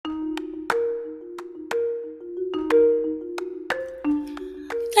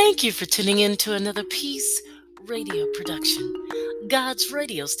Thank you for tuning in to another Peace Radio production, God's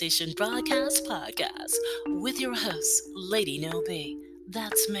radio station broadcast podcast, with your host, Lady No B.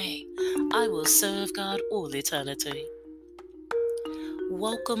 That's me. I will serve God all eternity.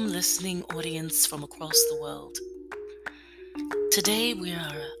 Welcome, listening audience from across the world. Today we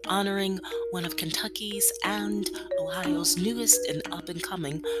are honoring one of Kentucky's and Ohio's newest and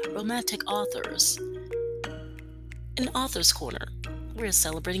up-and-coming romantic authors. In Author's Corner, we're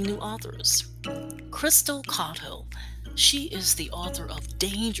celebrating new authors. Crystal Caudhill. She is the author of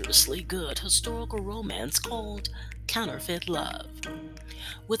dangerously good historical romance called Counterfit Love.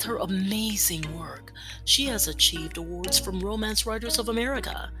 With her amazing work, she has achieved awards from Romance Writers of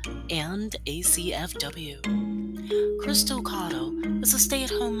America and ACFW. Crystal Caudhill is a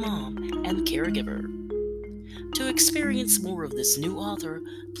stay-at-home mom and caregiver. To experience more of this new author,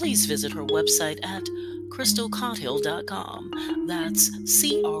 please visit her website at crystalcaudhill.com. That's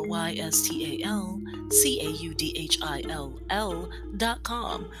crystalcaudhill.com.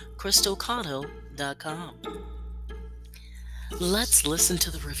 crystalcaudhill.com. Let's listen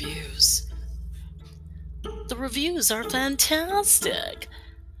to the reviews. The reviews are fantastic.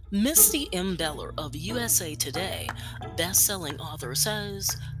 Misty M. Beller of USA Today, best-selling author,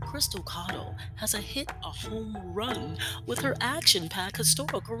 says Crystal Caudhill has a home run with her action-packed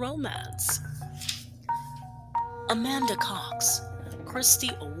historical romance. Amanda Cox, Christie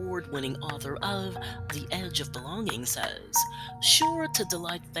Award-winning author of The Edge of Belonging, says, sure to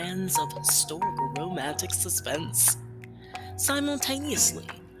delight fans of historical romantic suspense. Simultaneously,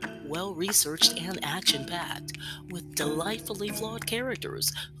 well-researched and action-packed, with delightfully flawed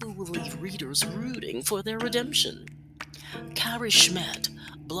characters who will leave readers rooting for their redemption. Carrie Schmidt,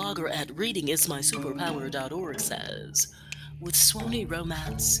 blogger at readingismysuperpower.org, says, with swony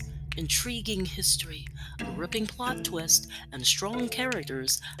romance, intriguing history, a ripping plot twist, and strong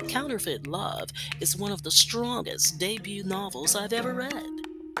characters, Counterfit Love is one of the strongest debut novels I've ever read.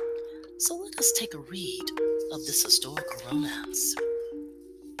 So let us take a read of this historical romance.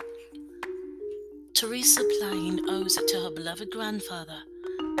 Teresa Plain owes it to her beloved grandfather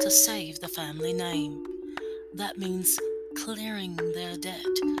to save the family name. That means clearing their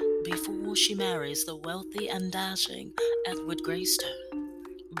debt before she marries the wealthy and dashing Edward Greystone.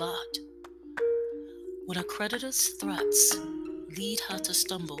 But when a creditor's threats lead her to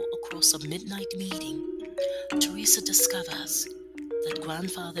stumble across a midnight meeting, Teresa discovers that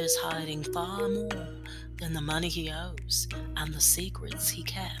grandfather is hiding far more than the money he owes and the secrets he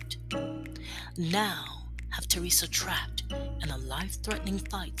kept. Now have Teresa trapped in a life-threatening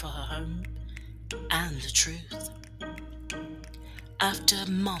fight for her home and the truth. After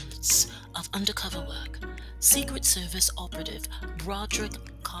months of undercover work, Secret Service operative Broderick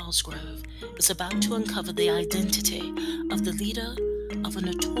Cosgrove is about to uncover the identity of the leader of a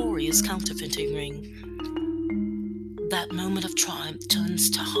notorious counterfeiting ring. That moment of triumph turns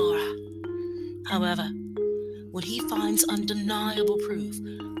to horror. However, when he finds undeniable proof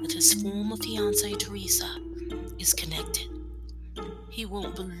that his former fiancée Teresa is connected, he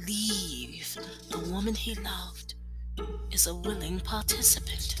won't believe the woman he loved is a willing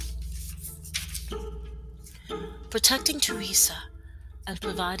participant. Protecting Teresa and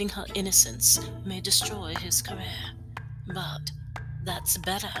providing her innocence may destroy his career, but that's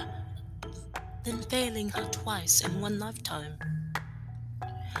better than failing her twice in one lifetime.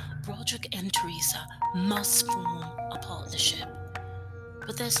 Broderick and Teresa must form a partnership,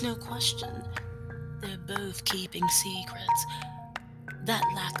 but there's no question they're both keeping secrets. That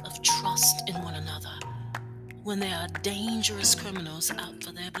lack of trust in one another, when they are dangerous criminals out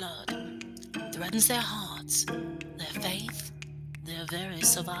for their blood, threatens their hearts, their faith, their very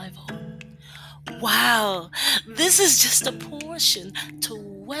survival. Wow, this is just a portion to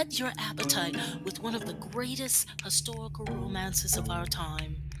whet your appetite with one of the greatest historical romances of our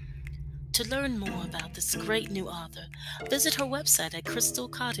time. To learn more about this great new author, visit her website at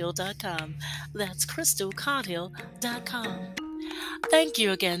crystalcaudhill.com. That's crystalcaudhill.com. Thank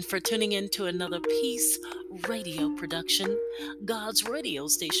you again for tuning in to another Peace Radio production, God's radio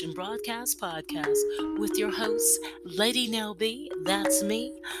station broadcast podcast, with your host, Lady Nell B. That's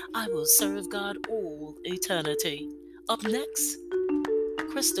me. I will serve God all eternity. Up next,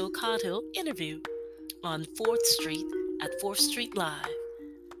 Crystal Caudhill interview on 4th Street at 4th Street Live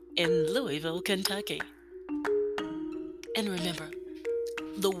in Louisville, Kentucky. And remember,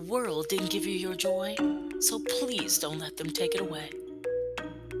 the world didn't give you your joy, so please don't let them take it away.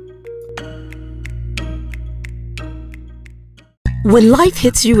 When life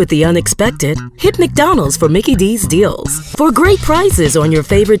hits you with the unexpected, hit McDonald's for Mickey D's deals. For great prices on your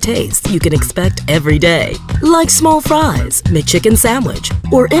favorite taste you can expect every day. Like small fries, McChicken sandwich,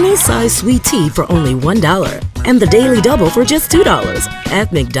 or any size sweet tea for only $1. And the Daily Double for just $2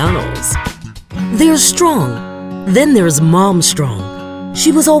 at McDonald's. There's strong. Then there's Mom Strong.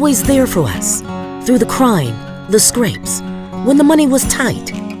 She was always there for us. Through the crying, the scrapes, when the money was tight.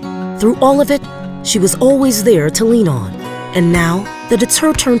 Through all of it, she was always there to lean on. And now that it's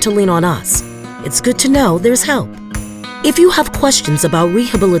her turn to lean on us, it's good to know there's help. If you have questions about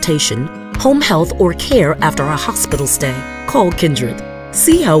rehabilitation, home health, or care after a hospital stay, call Kindred.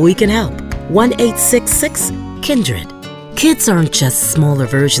 See how we can help. 1-866-KINDRED. Kids aren't just smaller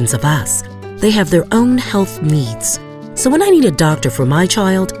versions of us. They have their own health needs. So when I need a doctor for my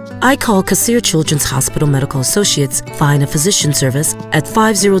child, I call Caudhill Children's Hospital Medical Associates Find a Physician Service at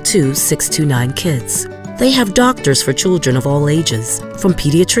 502-629-KIDS. They have doctors for children of all ages, from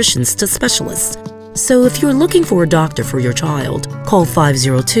pediatricians to specialists. So if you're looking for a doctor for your child, call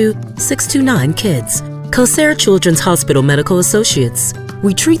 502-629-KIDS. Caudhill Children's Hospital Medical Associates.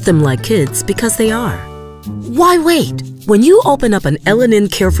 We treat them like kids because they are. Why wait? When you open up an L&N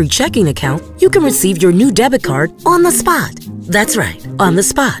Carefree checking account, you can receive your new debit card on the spot. That's right, on the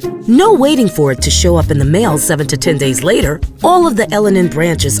spot. No waiting for it to show up in the mail 7 to 10 days later. All of the L&N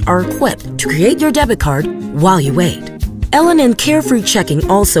branches are equipped to create your debit card while you wait. L&N Carefree checking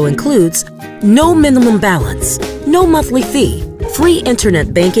also includes no minimum balance, no monthly fee, free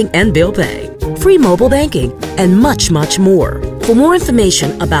internet banking and bill pay, free mobile banking, and much, much more. For more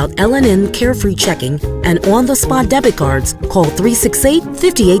information about L&N Carefree Checking and on-the-spot debit cards, call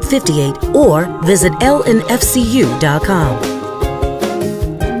 368-5858 or visit lnfcu.com.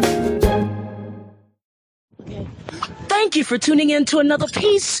 Thank you for tuning in to another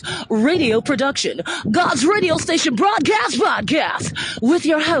Peace Radio production, God's radio station podcast with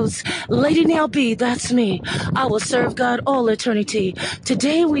your host, Lady Nell B. That's me. I will serve God all eternity.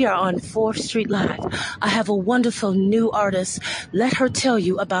 Today we are on 4th Street Live. I have a wonderful new artist. Let her tell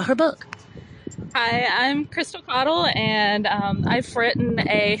you about her book. Hi, I'm Crystal Caudhill, and I've written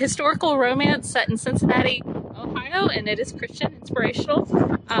a historical romance set in Cincinnati, Ohio, and it is Christian inspirational.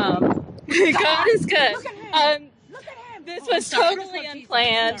 God is good. This was totally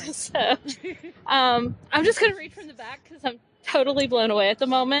unplanned, so I'm just going to read from the back because I'm totally blown away at the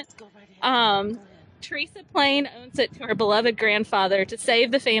moment. Teresa Plain owns it to her beloved grandfather to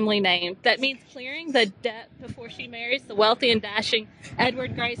save the family name. That means clearing the debt before she marries the wealthy and dashing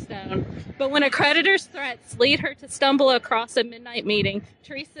Edward Greystone. But when a creditor's threats lead her to stumble across a midnight meeting,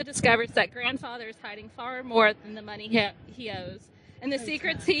 Teresa discovers that grandfather is hiding far more than the money he owes. And the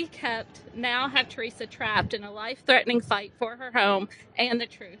secrets he kept now have Teresa trapped in a life-threatening fight for her home and the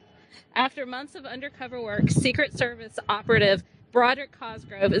truth. After months of undercover work, Secret Service operative Broderick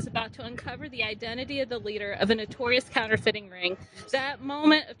Cosgrove is about to uncover the identity of the leader of a notorious counterfeiting ring. That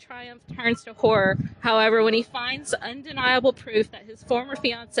moment of triumph turns to horror, however, when he finds undeniable proof that his former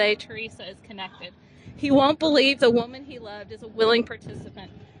fiancée, Teresa, is connected. He won't believe the woman he loved is a willing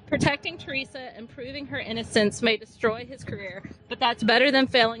participant. Protecting Teresa and proving her innocence may destroy his career, but that's better than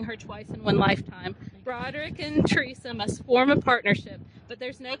failing her twice in one lifetime. Broderick and Teresa must form a partnership, but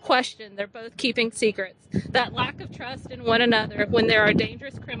there's no question they're both keeping secrets. That lack of trust in one another when there are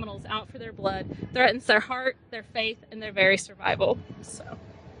dangerous criminals out for their blood threatens their heart, their faith, and their very survival.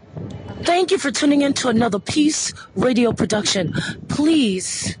 Thank you for tuning in to another Peace Radio production.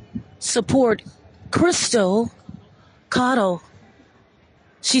 Please support Crystal Caudhill.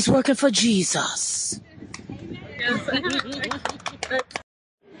 She's working for Jesus.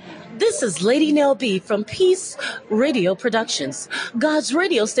 This is Lady Nell B from Peace Radio Productions, God's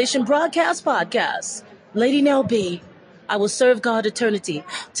radio station podcast. Lady Nell B, I will serve God eternity.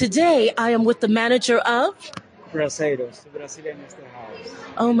 Today, I am with the manager of Braceiros, Brazilian House.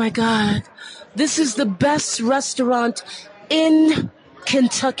 Oh my God. This is the best restaurant in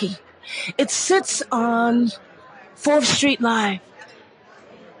Kentucky. It sits on 4th Street Live.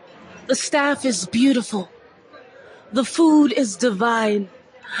 The staff is beautiful. The food is divine.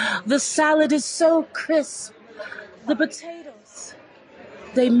 The salad is so crisp. The potatoes,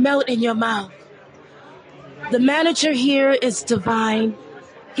 they melt in your mouth. The manager here is divine.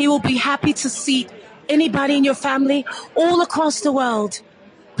 He will be happy to seat anybody in your family all across the world.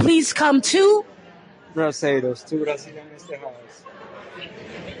 Please come to Braceiros, to Brazilian House.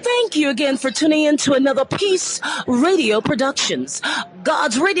 Thank you again for tuning in to another Peace Radio Productions,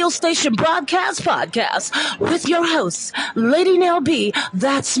 God's radio station podcast with your host, Lady Nell B.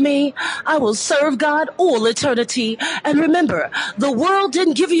 That's me. I will serve God all eternity. And remember, the world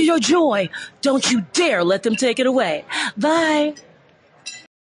didn't give you your joy. Don't you dare let them take it away. Bye.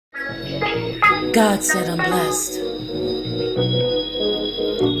 God said I'm blessed.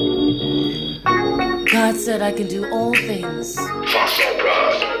 God said I can do all things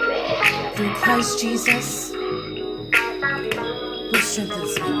through Christ Jesus who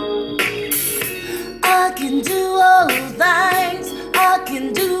strengthens me. I can do all things. I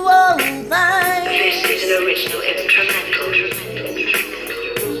can do all things. This is an original instrumental.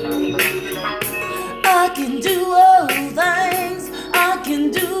 I can do all things. I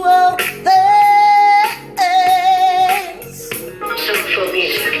can do all things. Soulful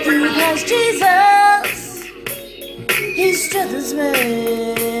music. Through Christ Jesus, He strengthens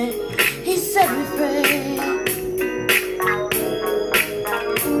me. He set me free.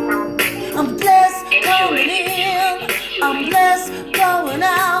 I'm blessed coming in. I'm blessed going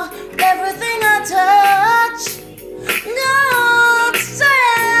out. Everything I touch, God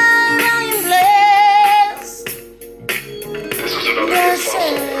said I am blessed. This is another God hit said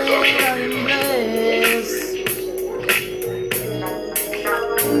fossil I production. am blessed.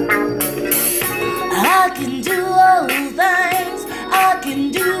 I can do all things. I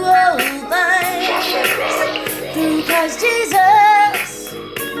can do all things. Fossil product. Through Christ Jesus,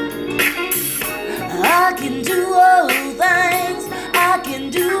 I can do all things. I can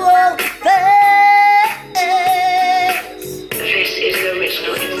do all things. This is an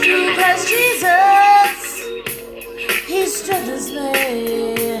original Through instrumental. Christ Jesus, He strengthens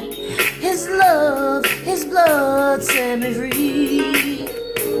me. His love, His blood set me free.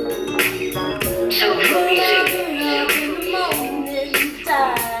 Soulful music. Morning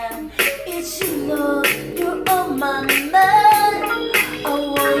time, it's you, Lord. You're on my mind. I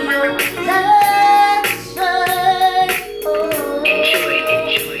want your light shine. Oh, Enjoy.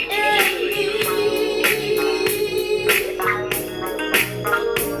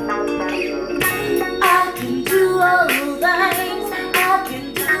 I can do all things. I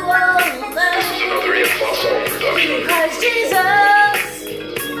can do all This is things. another hit fossil production. Christ Jesus,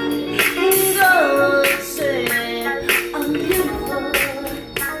 God said I'm beautiful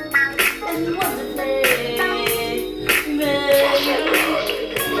and wonderfully Fossil made. product.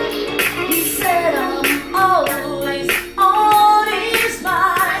 He said I'm always on His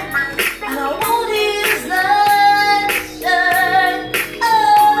mind, and I want His light shine. Oh,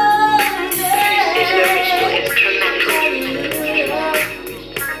 This is an original yeah. instrumental.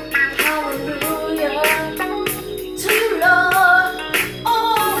 Hallelujah, hallelujah to Lord.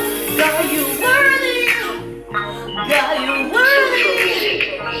 Oh, God, you're worthy. God, you're Soulful worthy. music.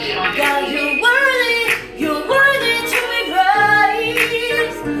 God, you're worthy. You're worthy to be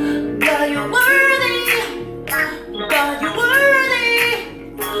praised. God, you're worthy. God, you're worthy.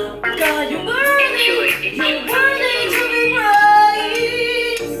 God, you're worthy. You're worthy to be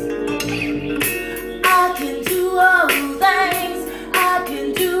praised. I can do all things. I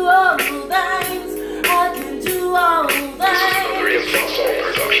can do all things. I can do all This is another hit things. fossil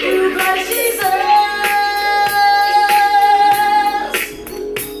production. Through Christ Jesus,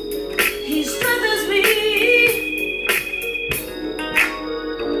 He strengthens me.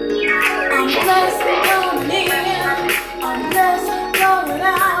 I'm blessed coming in. I'm blessed going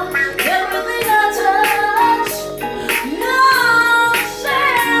out. Everything I touch, God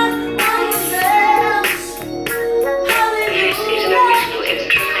said I am blessed. This is an original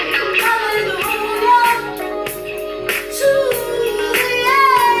instrumental. Hallelujah to the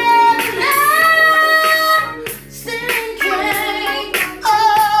everlasting King.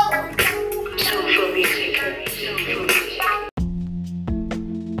 Oh, Soulful music.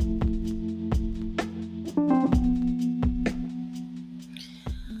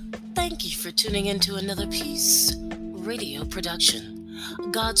 Thank you for tuning in to another Peace Radio production,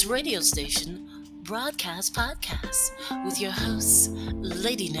 God's radio station, broadcast podcast with your hosts,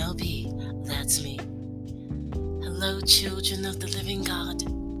 Lady Nell B. That's me. Hello, children of the living God.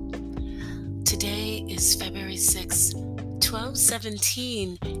 Today is February 6th,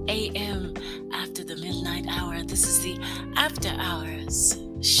 12:17 a.m. after the midnight hour. This is the After Hours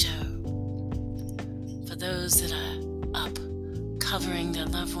show. For those that are up, covering their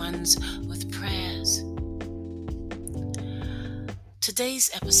loved ones with prayers. Today's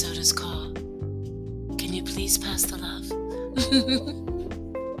episode is called Can You Please Pass the Love?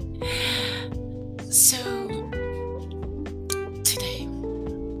 So, today,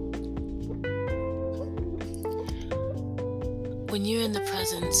 when you're in the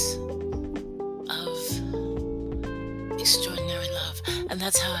presence of extraordinary love, and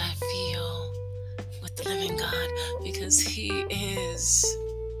that's how I feel with the living God, because He is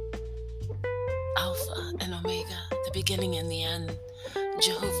Alpha and Omega, the beginning and the end.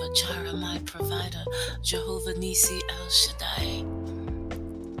 Jehovah Jireh, my provider. Jehovah Nisi El Shaddai.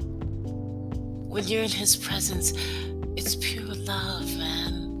 When you're in his presence, it's pure love,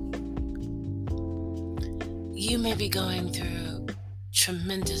 man. You may be going through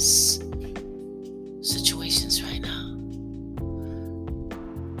tremendous situations right now.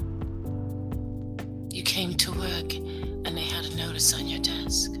 You came to work and they had a notice on your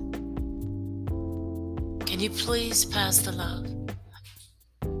desk. Can you please pass the love?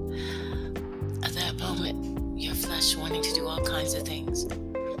 At that moment, your flesh wanting to do all kinds of things,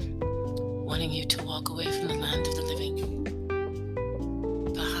 wanting you to walk away from the land of the living.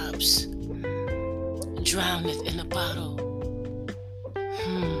 Perhaps drown it in a bottle.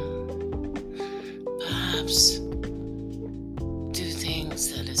 Perhaps do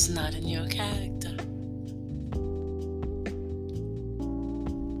things that is not in your character.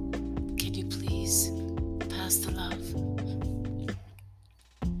 Can you please pass the love?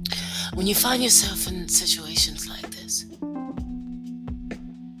 When you find yourself in situations like this,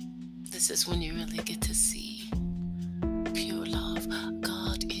 this is when you really get to see pure love.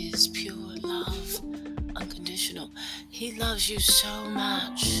 God is pure love, unconditional. He loves you so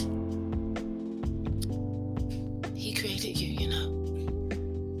much. He created you, you know.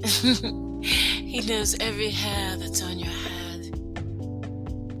 He knows every hair that's on your head.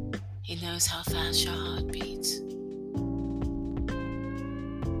 He knows how fast your heart beats.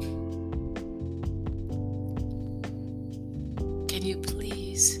 Can you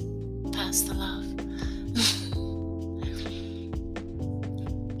please pass the love?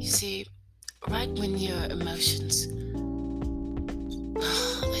 You see, right when your emotions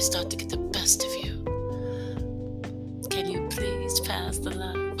they start to get the best of you, can you please pass the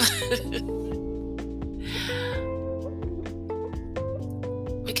love?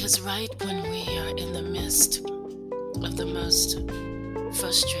 Because right when we are in the midst of the most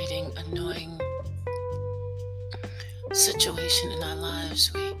frustrating, annoying situation in our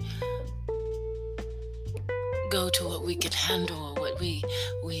lives, we go to what we can handle, what we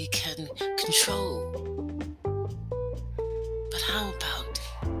can control. But how about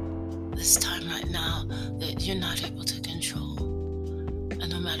this time right now that you're not able to control? And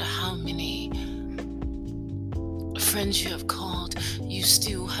no matter how many friends you have called, you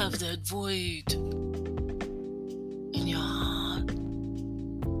still have that void in your heart.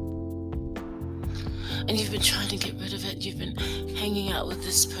 And you've been trying to get rid of it. You've been hanging out with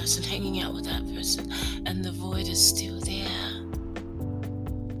this person, hanging out with that person, and the void is still there.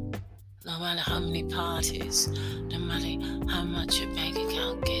 No matter how many parties, no matter how much your bank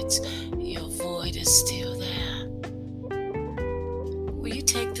account gets, your void is still there. Will you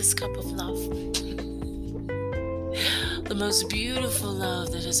take this cup of love? The most beautiful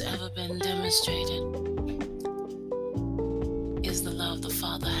love that has ever been demonstrated is the love the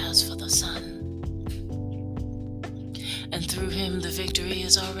Father has for the Son. And through him, the victory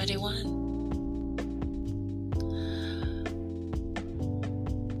is already won.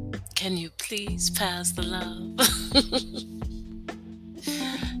 Can you please pass the love?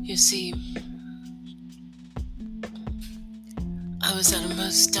 You see, I was at a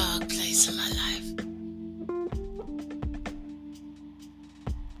most dark place in my life.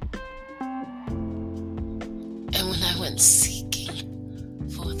 And when I went seeking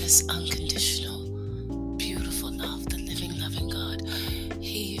for this unconditional, beautiful love, the living, loving God,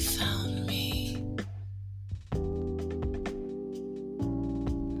 he found me.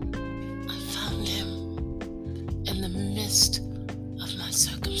 I found him in the midst of my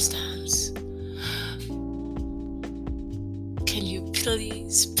circumstance. Can you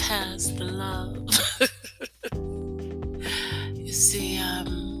please pass the love? You see,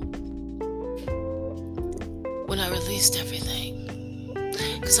 when I released everything,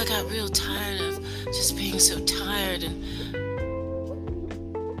 because I got real tired of just being so tired, and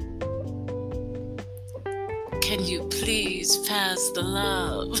can you please pass the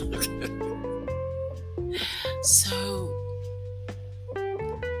love? So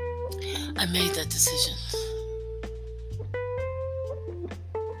I made that decision.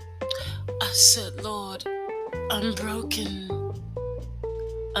 I said, Lord, I'm broken,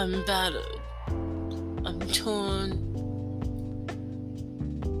 I'm battered, I'm torn.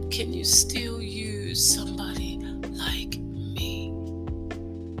 Can you still use somebody like me?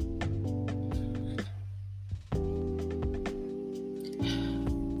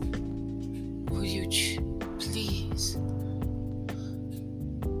 Will you please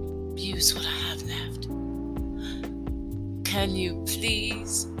use what I have left? Can you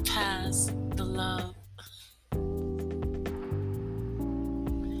please pass the love?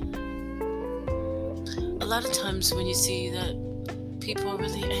 A lot of times when you see that people are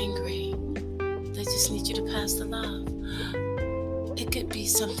really angry, they just need you to pass the love. It could be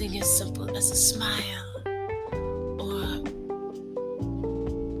something as simple as a smile, or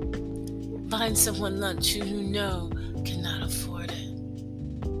buying someone lunch who you know cannot afford it.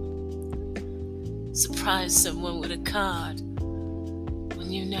 Surprise someone with a card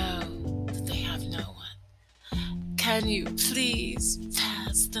when you know that they have no one. Can you please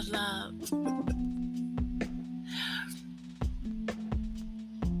pass the love?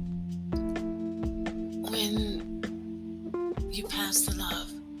 When you pass the love,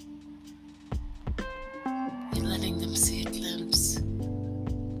 you're letting them see a glimpse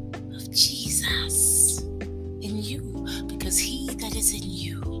of Jesus in you, because he that is in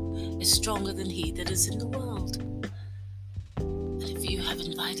you is stronger than he that is in the world. And if you have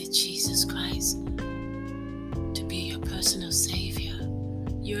invited Jesus Christ to be your personal Savior,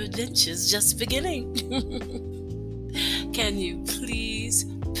 your adventure's just beginning. Can you please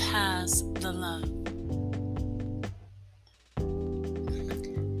pass the love?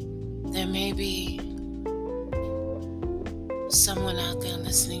 There may be someone out there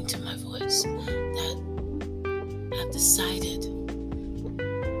listening to my voice that have decided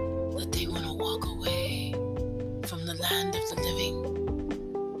that they want to walk away from the land of the living.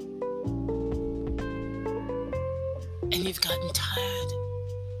 And you've gotten tired.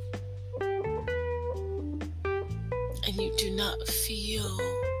 And you do not feel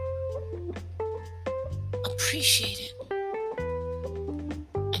appreciated.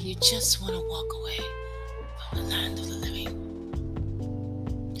 And you just want to walk away from the land of the living.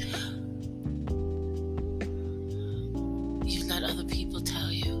 You let other people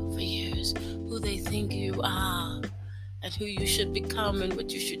tell you for years who they think you are and who you should become and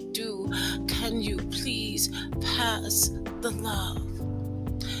what you should do. Can you please pass the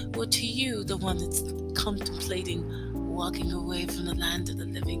love? Or to you, the one that's contemplating walking away from the land of the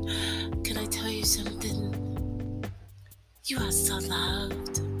living, can I tell you something? You are so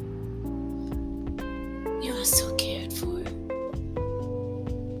loved. You are so cared for.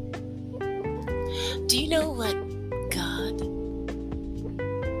 Do you know what God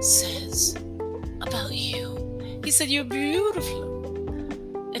says about you? He said you're beautiful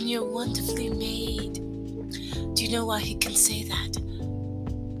and you're wonderfully made. Do you know why he can say that?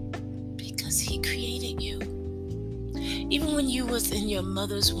 Because he created you. Even when you was in your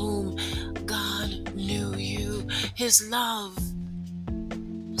mother's womb, God knew you. His love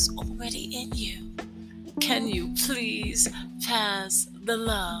was already in you. Can you please pass the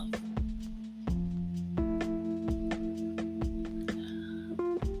love?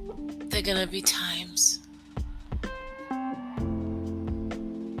 There are gonna be times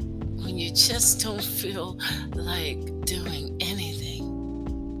when you just don't feel like doing anything.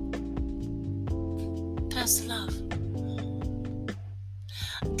 Pass the love.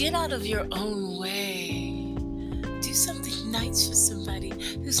 Get out of your own way. Do something nice for somebody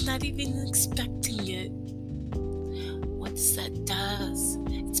who's not even expecting it. What that does,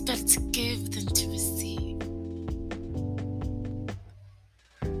 it's better to give than to receive.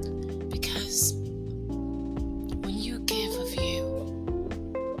 Because when you give of you,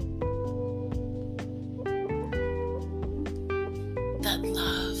 that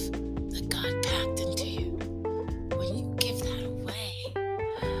love that God packed into you, when you give that away,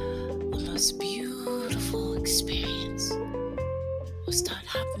 the most beautiful experience will start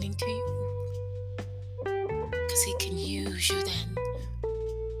happening to you. Because he can use you then.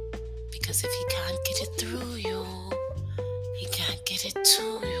 Because if he can't get it through you, he can't get it to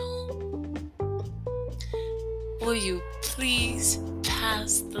you. Will you please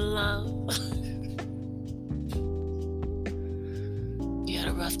pass the love? You had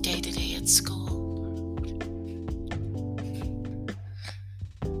a rough day today at school.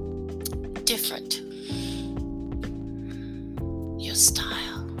 Different. Your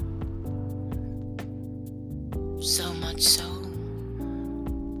style. So much so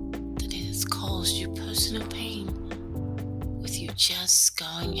that it has caused you personal pain with you just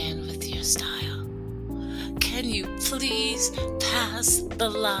going in with your style. Can you please pass the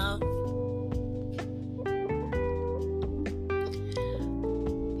love?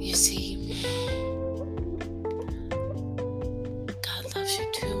 You see, God loves you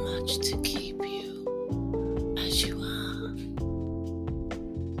too much to keep you as you are.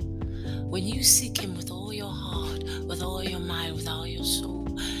 When you seek him with all your heart, with all your mind, with all your soul,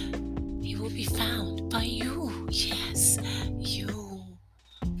 he will be found by you. Yes, you.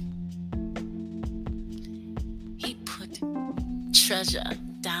 He put treasure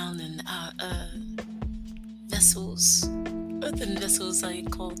down in our vessels, earthen vessels I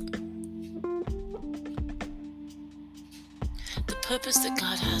call them. The purpose that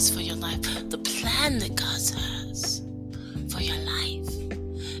God has for your life, the plan that God has for for your life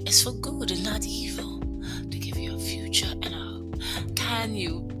is for good and not evil, to give you a future and a hope. Can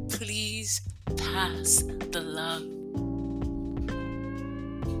you please pass the love?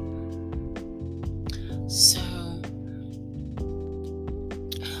 So,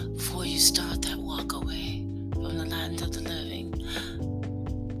 before you start that walk away from the land of the living,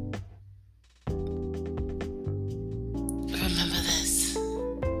 remember this.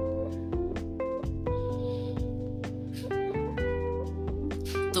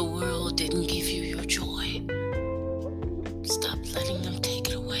 The world didn't give you your joy. Stop letting them take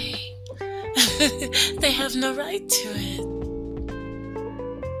it away. They have no right to it.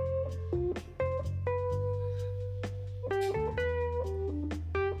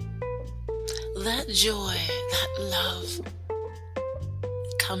 That joy, that love,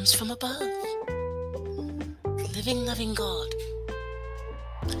 comes from above. Living, loving God.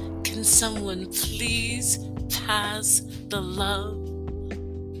 Can someone please pass the love?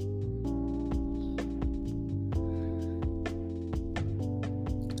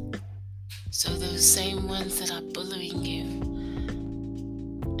 So those same ones that are bullying you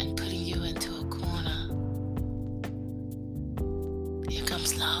and putting you into a corner, here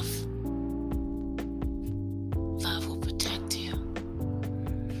comes love. Love will protect you.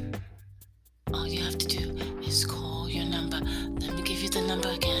 All you have to do is call your number. Let me give you the number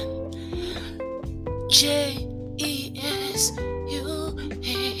again. JESUS.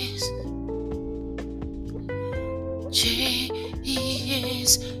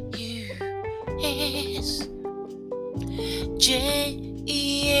 JESUS.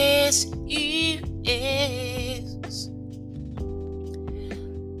 JESUS.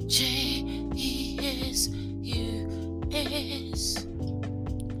 JESUS.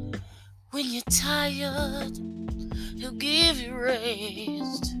 When you're tired, he'll give you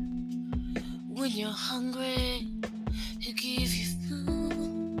rest. When you're hungry, he'll give you food.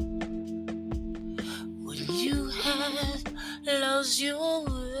 When you have lost your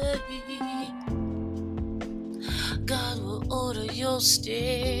way, God will order your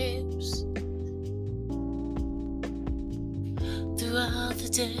steps throughout the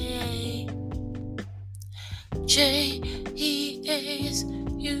day. JESUS.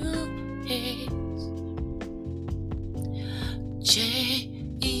 JESUS.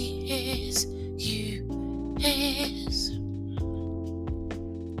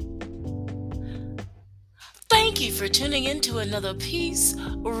 Thank you for tuning in to another Peace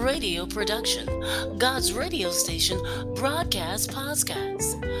Radio production, God's radio station broadcast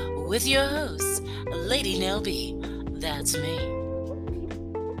podcast, with your host, Lady Nell B. That's me.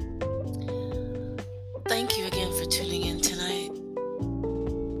 Thank you again for tuning in tonight.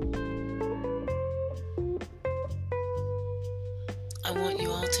 I want you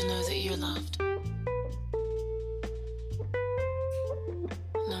all to know that you're loved.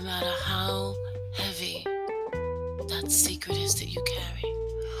 No matter how heavy that secret is that you carry,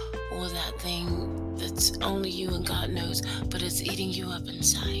 or that thing that's only you and God knows, but it's eating you up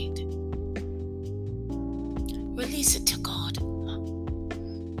inside. Release it to God.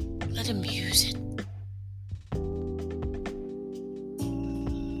 Let Him use it.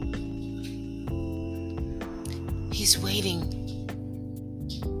 He's waiting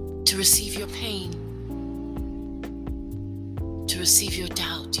to receive your pain, to receive your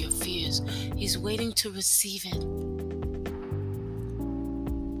doubt, your fears. He's waiting to receive it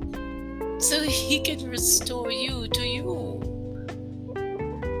so He can restore you to you.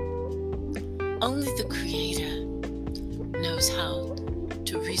 Only the Creator knows how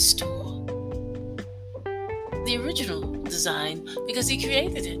to restore the original design, because He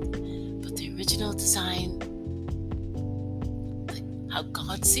created it. But the original design, how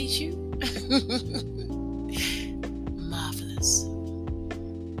God sees you, marvelous.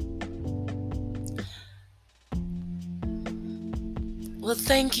 Well,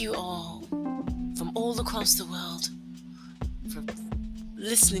 thank you all from all across the world for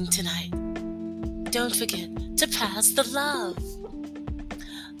listening tonight. Don't forget to pass the love.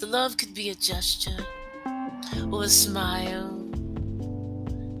 The love could be a gesture or a smile,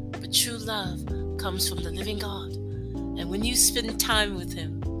 but true love comes from the living God. And when you spend time with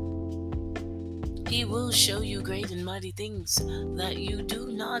Him, He will show you great and mighty things that you do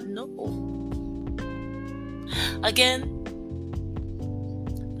not know. Again,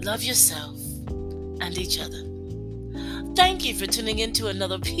 love yourself and each other. Thank you for tuning in to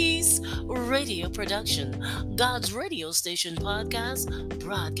another Peace Radio production, God's radio station podcast,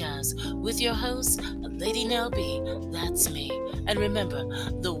 broadcast, with your host, Lady Nell B. That's me. And remember,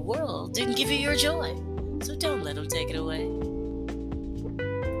 the world didn't give you your joy, so don't let them take it away.